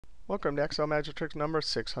Welcome to Excel Magic Tricks number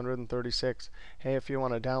 636. Hey, if you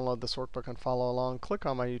want to download this workbook and follow along, click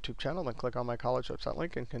on my YouTube channel, then click on my college website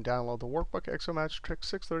link and can download the workbook, Excel Magic Tricks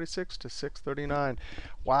 636 to 639.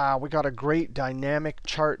 Wow, we got a great dynamic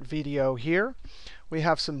chart video here. We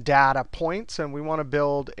have some data points, and we want to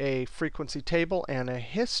build a frequency table and a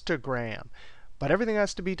histogram. But everything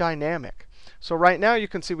has to be dynamic. So right now you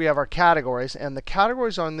can see we have our categories, and the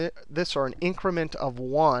categories on this are an increment of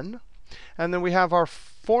 1. And then we have our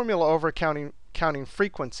formula over counting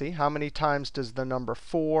frequency. How many times does the number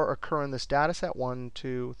 4 occur in this data set? 1,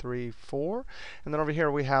 2, 3, 4. And then over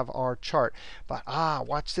here we have our chart. But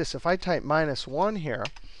watch this. If I type -1 here,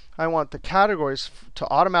 I want the categories to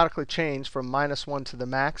automatically change from -1 to the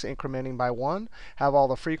max, incrementing by 1, have all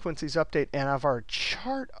the frequencies update, and have our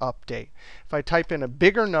chart update. If I type in a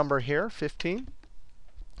bigger number here, 15,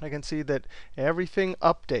 I can see that everything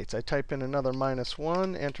updates. I type in another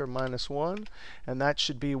 -1, enter -1, and that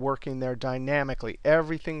should be working there dynamically.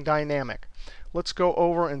 Everything dynamic. Let's go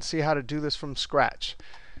over and see how to do this from scratch.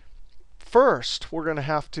 First, we're going to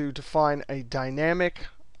have to define a dynamic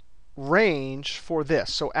range for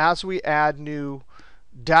this. So as we add new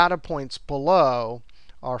data points below,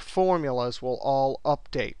 our formulas will all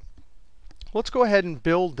update. Let's go ahead and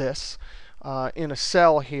build this in a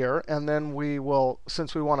cell here, and then we will,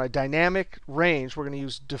 since we want a dynamic range, we're going to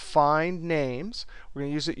use defined names. We're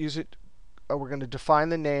going to we're going to define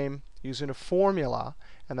the name using a formula,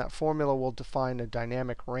 and that formula will define a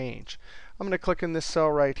dynamic range. I'm going to click in this cell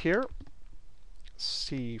right here,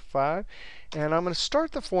 C5, and I'm going to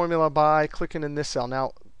start the formula by clicking in this cell.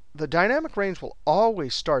 Now, the dynamic range will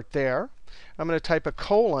always start there. I'm going to type a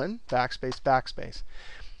colon, backspace, backspace.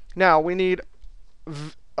 Now, we need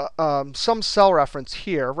some cell reference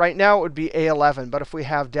here. Right now it would be A11, but if we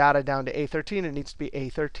have data down to A13, it needs to be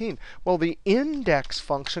A13. Well, the index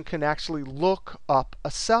function can actually look up a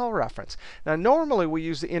cell reference. Now, normally we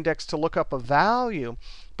use the index to look up a value,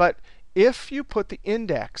 but if you put the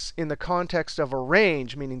index in the context of a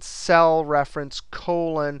range, meaning cell reference,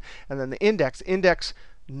 colon, and then the index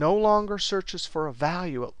no longer searches for a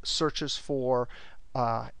value. It searches for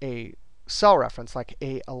a cell reference like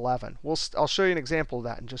A11. I'll show you an example of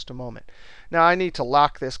that in just a moment. Now, I need to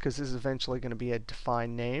lock this because this is eventually going to be a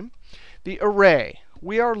defined name. The array.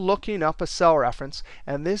 We are looking up a cell reference,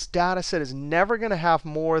 and this data set is never going to have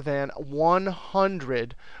more than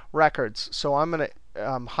 100 records. So I'm going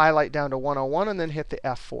to highlight down to 101 and then hit the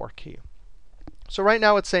F4 key. So right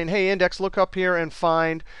now it's saying, hey, index, look up here and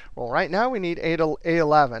find. Well, right now we need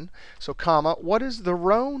A11. So comma, what is the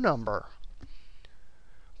row number?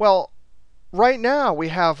 Well, right now we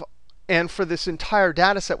have, and for this entire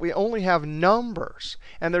data set, we only have numbers.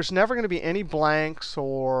 And there's never going to be any blanks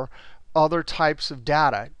or other types of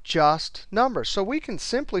data, just numbers. So we can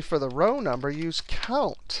simply, for the row number, use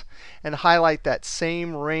count and highlight that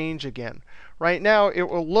same range again. Right now, it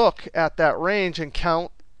will look at that range and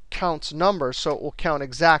counts numbers. So it will count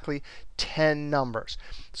exactly 10 numbers.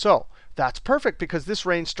 So that's perfect because this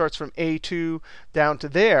range starts from A2 down to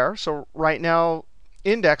there. So right now,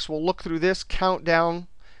 index will look through this, count down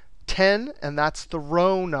 10, and that's the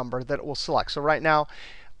row number that it will select. So right now,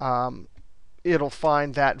 it'll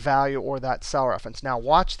find that value or that cell reference. Now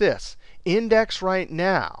watch this. Index right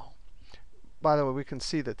now. By the way, we can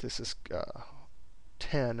see that this is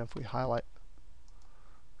 10 if we highlight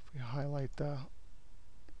the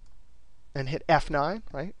and hit F9,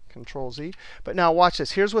 right? Control Z. But now watch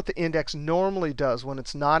this. Here's what the index normally does when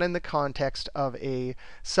it's not in the context of a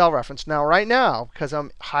cell reference. Now right now, because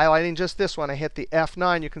I'm highlighting just this one, I hit the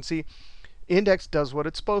F9. You can see index does what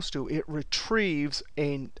it's supposed to. It retrieves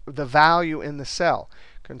the value in the cell.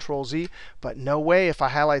 Control Z. But no way, if I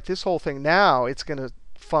highlight this whole thing now, it's going to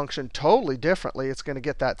function totally differently. It's going to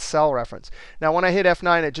get that cell reference. Now when I hit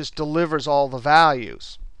F9, it just delivers all the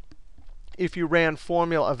values. If you ran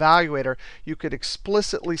Formula Evaluator, you could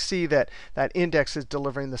explicitly see that that index is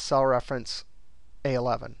delivering the cell reference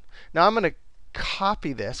A11. Now I'm going to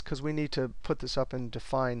copy this because we need to put this up in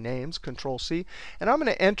define names, Control C. And I'm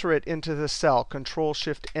going to enter it into the cell, Control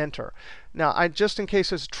Shift Enter. Now, just in case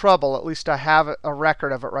there's trouble, at least I have a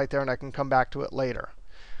record of it right there, and I can come back to it later.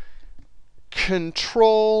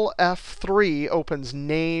 Control F3 opens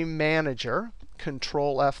Name Manager.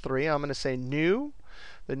 Control F3. I'm going to say New.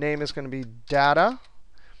 The name is going to be Data.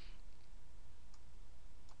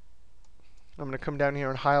 I'm going to come down here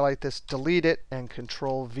and highlight this, delete it, and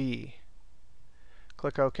Control V.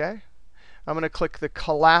 Click OK. I'm going to click the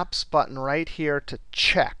collapse button right here to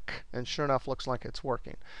check. And sure enough, looks like it's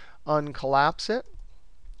working. Uncollapse it.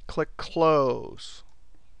 Click Close.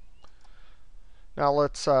 Now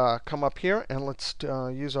let's come up here and let's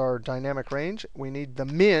use our dynamic range. We need the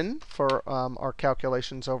min for our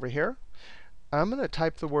calculations over here. I'm going to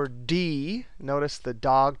type the word D. Notice the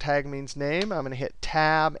dog tag means name. I'm going to hit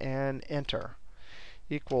tab and enter.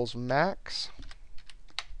 Equals max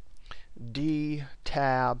D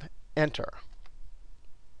tab enter.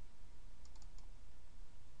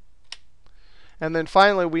 And then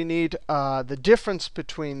finally, we need the difference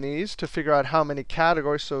between these to figure out how many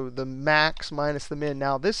categories. So the max minus the min.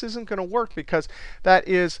 Now, this isn't going to work because that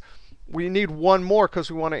is, we need one more because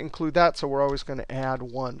we want to include that. So we're always going to add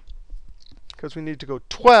 1 because we need to go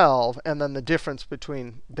 12. And then the difference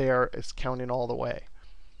between there is counting all the way.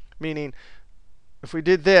 Meaning, if we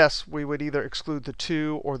did this, we would either exclude the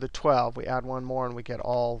 2 or the 12. We add 1 more, and we get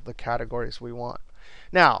all the categories we want.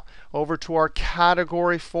 Now, over to our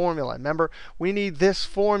category formula. Remember, we need this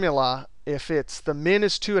formula. If it's the min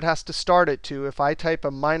is 2, it has to start at 2. If I type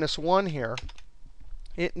a -1 here,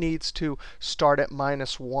 it needs to start at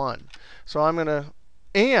 -1. So I'm going to,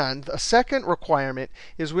 and a second requirement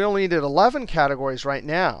is we only needed 11 categories right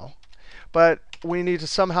now. But we need to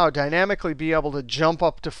somehow dynamically be able to jump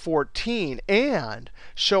up to 14 and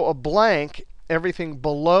show a blank everything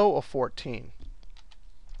below a 14.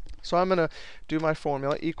 So I'm going to do my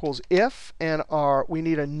formula equals if, and we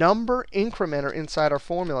need a number incrementer inside our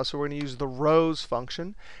formula. So we're going to use the rows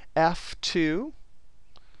function, f2,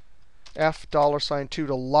 $2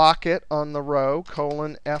 to lock it on the row,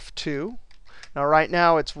 colon f2. Now, right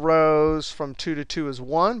now, it's rows from 2 to 2 is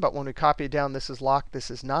 1. But when we copy it down, this is locked,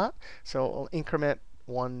 this is not. So it'll increment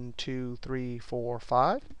 1, 2, 3, 4,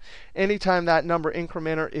 5. Anytime that number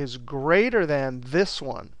incrementer is greater than this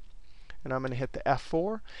one, and I'm going to hit the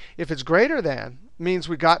F4. If it's greater than, means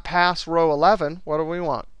we got past row 11. What do we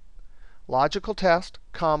want? Logical test,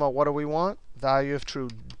 comma, what do we want? Value if true,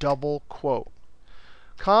 double quote.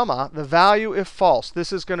 Comma, the value if false.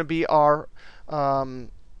 This is going to be our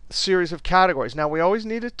series of categories. Now, we always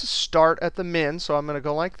need it to start at the min. So I'm going to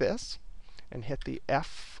go like this and hit the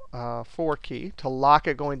F4 key to lock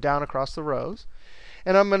it going down across the rows.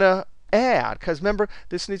 And I'm going to add, because remember,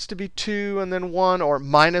 this needs to be 2 and then 1, or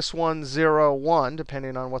 -1, 0, 1,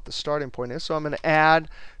 depending on what the starting point is. So I'm going to add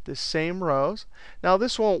the same rows. Now,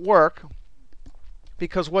 this won't work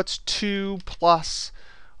because what's 2 plus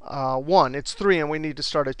 1? It's 3, and we need to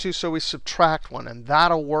start at 2. So we subtract 1, and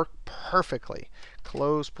that'll work perfectly.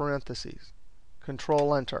 Close parentheses.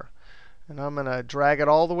 Control Enter. And I'm going to drag it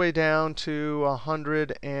all the way down to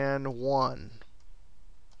 101.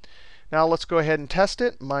 Now let's go ahead and test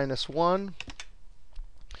it. -1.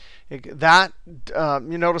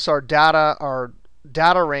 You notice our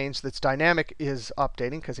data range that's dynamic is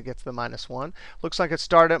updating because it gets the -1. Looks like it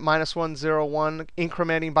started at -1, 0, 1,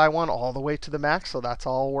 incrementing by 1 all the way to the max. So that's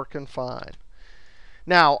all working fine.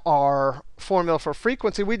 Now, our formula for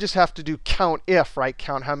frequency, we just have to do COUNTIF, right?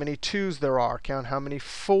 Count how many 2s there are, count how many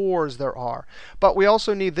 4s there are. But we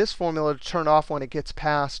also need this formula to turn off when it gets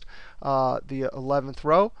past the 11th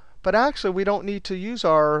row. But actually, we don't need to use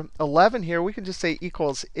our 11 here. We can just say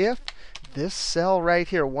equals if this cell right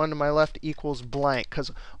here, 1 to my left, equals blank.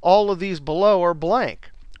 Because all of these below are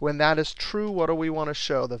blank. When that is true, what do we want to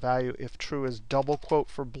show? The value if true is double quote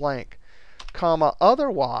for blank, comma.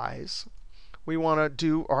 Otherwise, we want to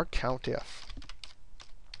do our COUNTIF.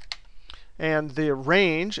 And the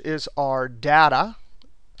range is our data,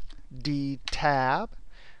 D tab,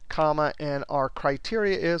 comma, and our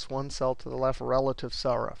criteria is one cell to the left, relative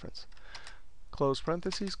cell reference. Close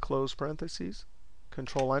parentheses,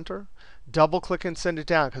 Control Enter. Double click and send it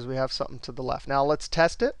down because we have something to the left. Now let's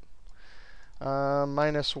test it.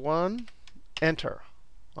 -1, Enter.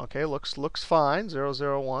 OK, looks fine, 0,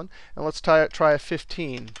 0, 1. And let's try a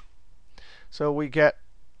 15. So we get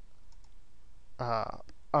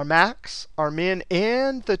our max, our min,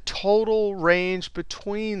 and the total range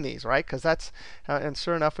between these, right? Because that's, and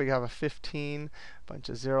sure enough, we have a 15, bunch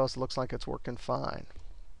of zeros. It looks like it's working fine.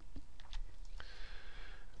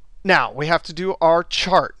 Now, we have to do our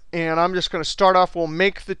chart. And I'm just going to start off. We'll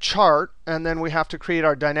make the chart, and then we have to create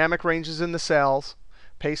our dynamic ranges in the cells,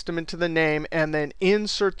 paste them into the name, and then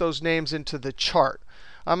insert those names into the chart.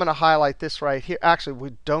 I'm going to highlight this right here. Actually,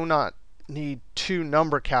 we do not need 2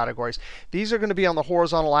 number categories. These are going to be on the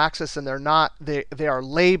horizontal axis, and they're not. They are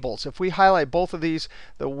labels. If we highlight both of these,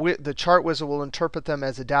 the chart wizard will interpret them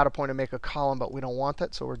as a data point and make a column, but we don't want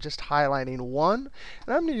that. So we're just highlighting 1.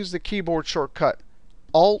 And I'm going to use the keyboard shortcut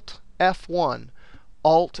Alt F1.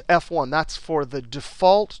 Alt F1. That's for the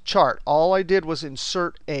default chart. All I did was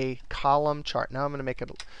insert a column chart. Now I'm going to make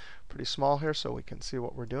it pretty small here so we can see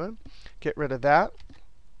what we're doing. Get rid of that.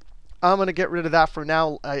 I'm going to get rid of that for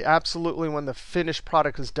now. I absolutely, when the finished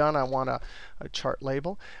product is done, I want a chart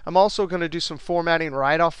label. I'm also going to do some formatting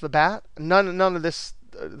right off the bat. None of this,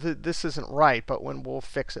 this isn't right, but we'll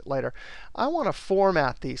fix it later. I want to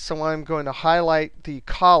format these. So I'm going to highlight the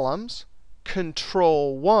columns.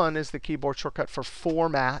 Control-1 is the keyboard shortcut for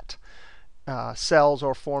format cells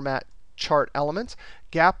or format chart elements.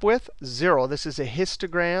 Gap width, 0. This is a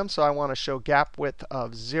histogram, so I want to show gap width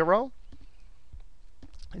of 0.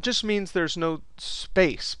 It just means there's no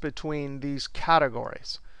space between these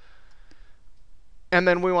categories. And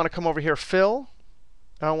then we want to come over here, fill.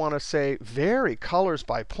 I want to say vary colors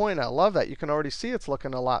by point. I love that. You can already see it's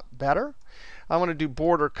looking a lot better. I want to do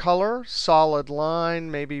border color, solid line,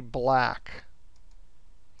 maybe black.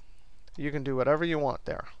 You can do whatever you want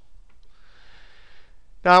there.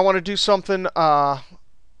 Now I want to do something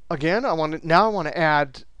again. I want to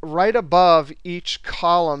add right above each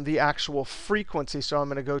column the actual frequency. So I'm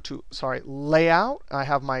going to go to, layout. I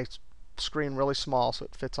have my screen really small so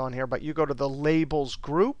it fits on here. But you go to the labels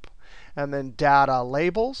group and then data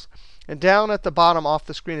labels. And down at the bottom off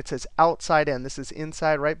the screen it says outside end. This is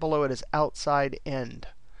inside. Right below it is outside end.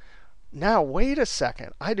 Now wait a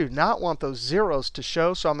second. I do not want those zeros to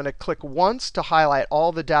show. So I'm going to click once to highlight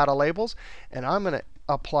all the data labels. And I'm going to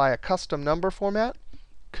apply a custom number format.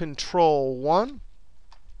 Control-1.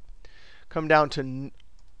 Come down to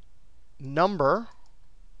number,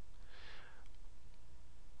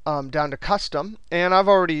 down to custom. And I've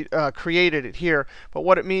already created it here. But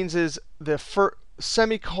what it means is the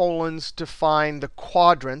semicolons define the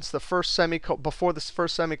quadrants. The first before this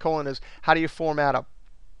first semicolon is how do you format a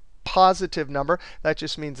positive number. That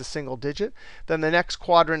just means a single digit. Then the next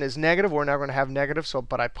quadrant is negative. We're now going to have negative,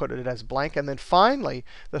 but I put it as blank. And then finally,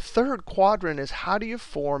 the third quadrant is how do you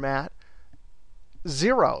format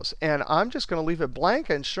zeros. And I'm just going to leave it blank.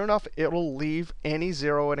 And sure enough, it will leave any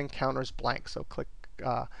zero it encounters blank. So click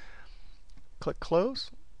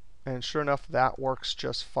close. And sure enough, that works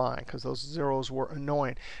just fine because those zeros were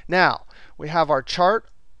annoying. Now, we have our chart.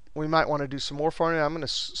 We might want to do some more formatting.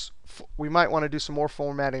 We might want to do some more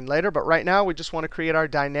formatting later. But right now, we just want to create our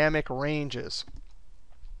dynamic ranges.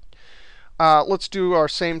 Let's do our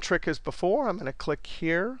same trick as before. I'm going to click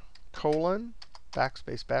here, colon,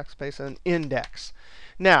 backspace, backspace, and index.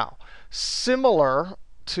 Now, similar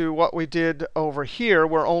to what we did over here,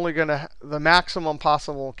 we're only going to the maximum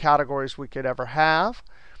possible categories we could ever have.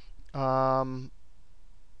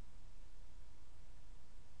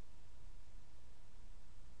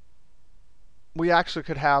 We actually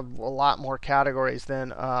could have a lot more categories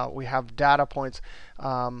than we have data points.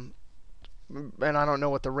 And I don't know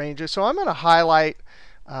what the range is. So I'm going to highlight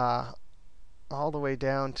all the way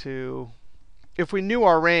down to, if we knew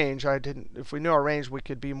our range, if we knew our range, we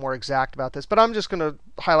could be more exact about this. But I'm just going to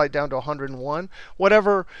highlight down to 101.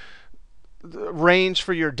 Whatever the range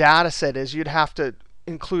for your data set is, you'd have to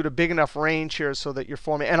include a big enough range here so that your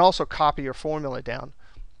formula, and also copy your formula down.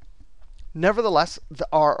 Nevertheless,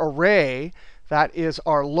 our array, that is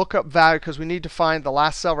our lookup value, because we need to find the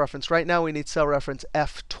last cell reference. Right now, we need cell reference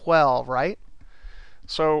F12, right?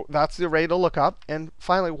 So that's the array to look up. And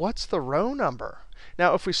finally, what's the row number?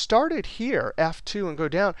 Now, if we started here, F2, and go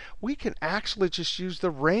down, we can actually just use the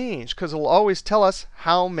range, because it'll always tell us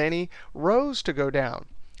how many rows to go down.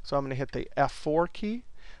 So I'm going to hit the F4 key.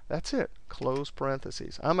 That's it. Close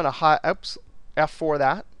parentheses. I'm going to F4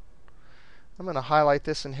 that. I'm going to highlight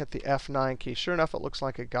this and hit the F9 key. Sure enough, it looks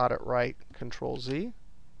like it got it right. Control Z.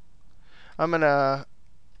 I'm going to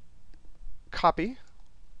copy.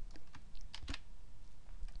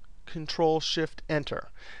 Control Shift Enter.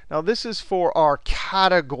 Now this is for our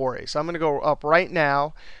categories. I'm going to go up right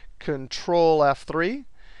now. Control F3.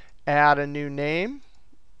 Add a new name.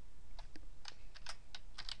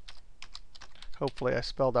 Hopefully I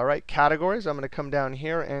spelled that right. Categories. I'm going to come down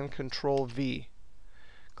here and Control V.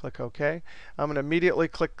 Click OK. I'm going to immediately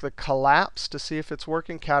click the collapse to see if it's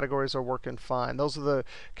working. Categories are working fine. Those are the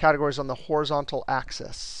categories on the horizontal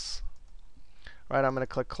axis. Right, I'm going to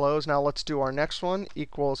click close. Now let's do our next one.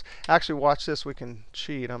 Equals, actually watch this, we can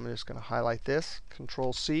cheat. I'm just going to highlight this.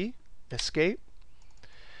 Control C, escape.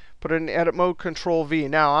 Put it in edit mode, Control V.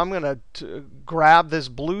 Now I'm going to grab this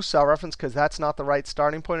blue cell reference because that's not the right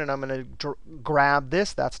starting point, and I'm going to grab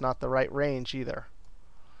this. That's not the right range either.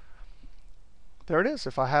 There it is.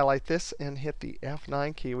 If I highlight this and hit the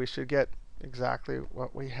F9 key, we should get exactly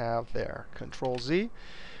what we have there. Control Z.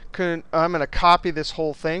 I'm going to copy this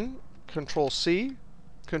whole thing. Control C.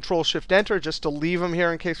 Control Shift Enter just to leave them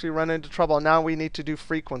here in case we run into trouble. And now we need to do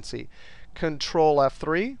frequency. Control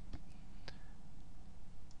F3.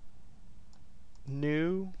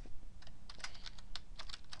 New.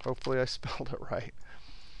 Hopefully I spelled it right.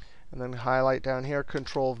 And then highlight down here,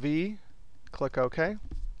 Control V, click OK.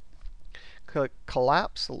 Click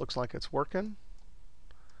collapse. It looks like it's working.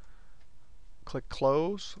 Click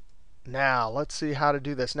close. Now, let's see how to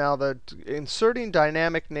do this. Now, inserting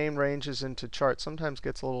dynamic name ranges into charts sometimes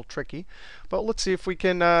gets a little tricky. But let's see if we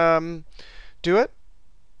can do it.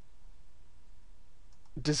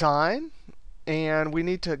 Design. And we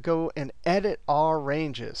need to go and edit our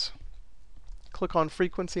ranges. Click on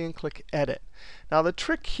frequency and click edit. Now, the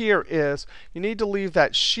trick here is you need to leave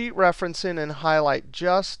that sheet reference in and highlight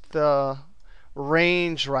just the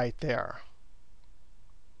range right there.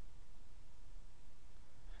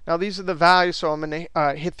 Now, these are the values, so I'm going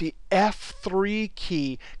to hit the F3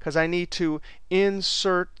 key because I need to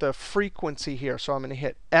insert the frequency here. So I'm going to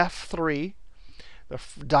hit F3, the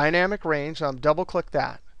dynamic range. I'm double-click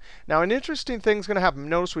that. Now, an interesting thing is going to happen.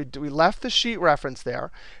 Notice we left the sheet reference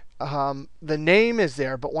there. The name is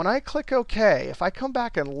there. But when I click OK, if I come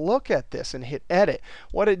back and look at this and hit Edit,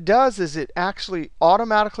 what it does is it actually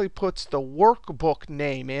automatically puts the workbook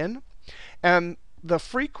name in. And the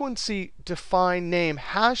frequency defined name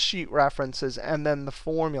has sheet references and then the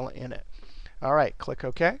formula in it. All right, click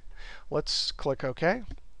OK. Let's click OK.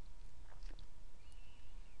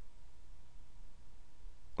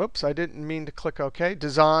 Oops, I didn't mean to click OK.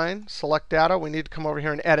 Design, select data. We need to come over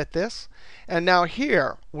here and edit this. And now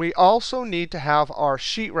here, we also need to have our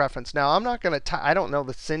sheet reference. Now, I'm not going to, I don't know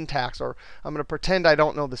the syntax, or I'm going to pretend I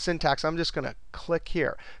don't know the syntax. I'm just going to click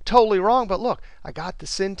here. Totally wrong, but look, I got the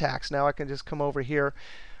syntax. Now I can just come over here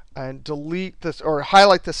and delete this, or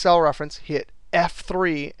highlight the cell reference, hit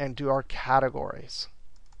F3, and do our categories.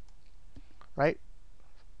 Right?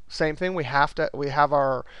 Same thing. We have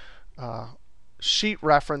our sheet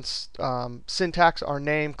reference syntax, our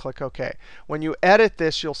name, click OK. When you edit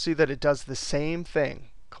this, you'll see that it does the same thing.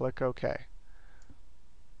 Click OK.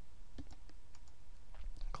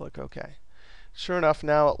 Click OK. Sure enough,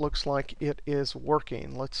 now it looks like it is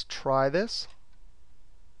working. Let's try this.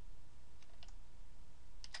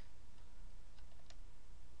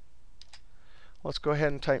 Let's go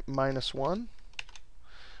ahead and type -1.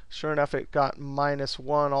 Sure enough, it got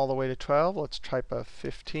 -1 all the way to 12. Let's type a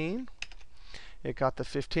 15. It got the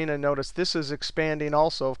 15. And notice this is expanding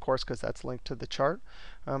also, of course, because that's linked to the chart.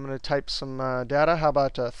 I'm going to type some data. How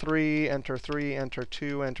about 3, enter 3, enter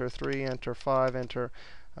 2, enter 3, enter 5, enter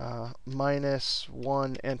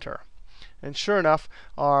 -1, enter. And sure enough,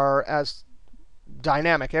 as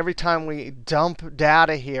dynamic, every time we dump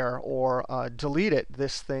data here or delete it,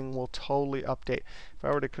 this thing will totally update. If I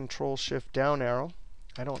were to Control-Shift down arrow,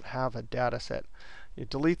 I don't have a data set. You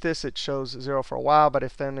delete this, it shows 0 for a while. But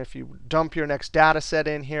if you dump your next data set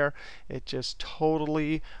in here, it just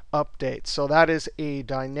totally updates. So that is a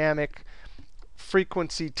dynamic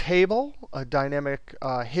frequency table, a dynamic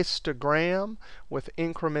histogram with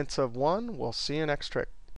increments of 1. We'll see you next trick.